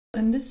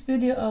in this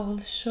video I will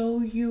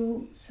show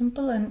you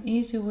simple and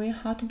easy way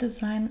how to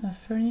design a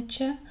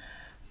furniture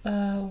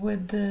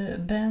with the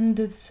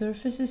bended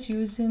surfaces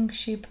using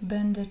shape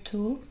bender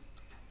tool.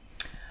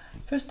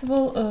 First of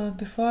all,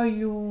 before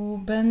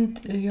you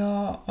bend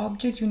your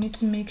object, you need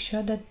to make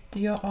sure that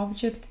your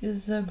object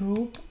is a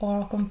group or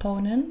a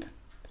component.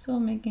 So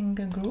making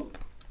a group.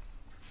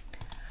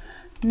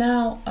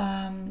 Now,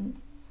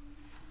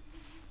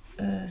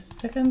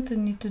 second, you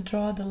need to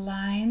draw the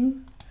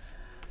line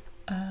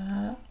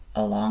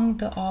along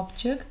the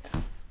object,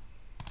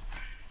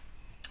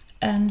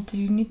 and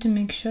you need to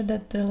make sure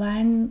that the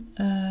line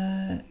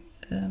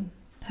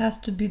has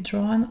to be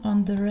drawn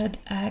on the red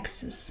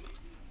axis.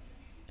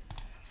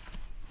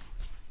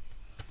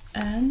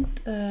 And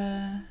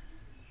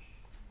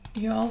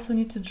you also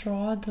need to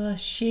draw the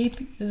shape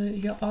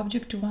your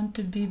object you want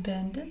to be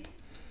bended.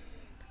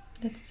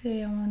 Let's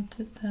say I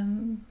wanted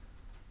them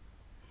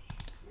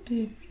to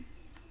be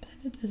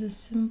bended as a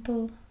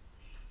simple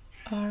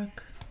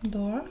arc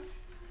door.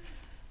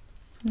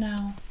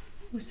 Now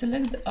we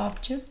select the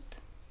object,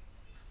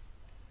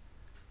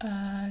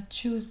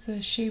 choose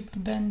the shape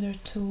bender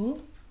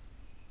tool,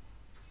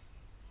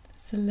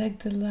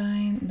 select the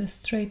line, the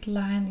straight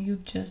line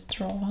you've just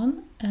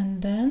drawn,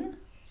 and then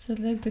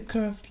select the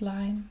curved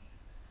line.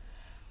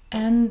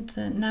 And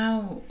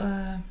now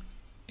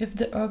if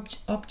the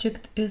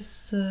object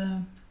is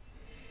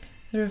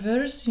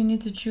reverse, you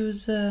need to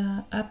choose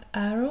up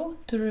arrow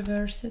to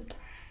reverse it.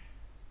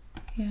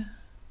 Yeah,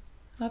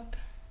 up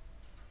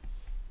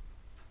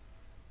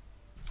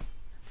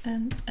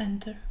and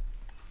enter.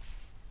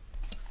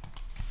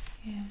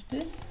 Here it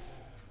is.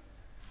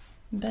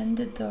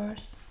 Bended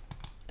doors.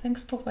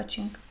 Thanks for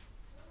watching.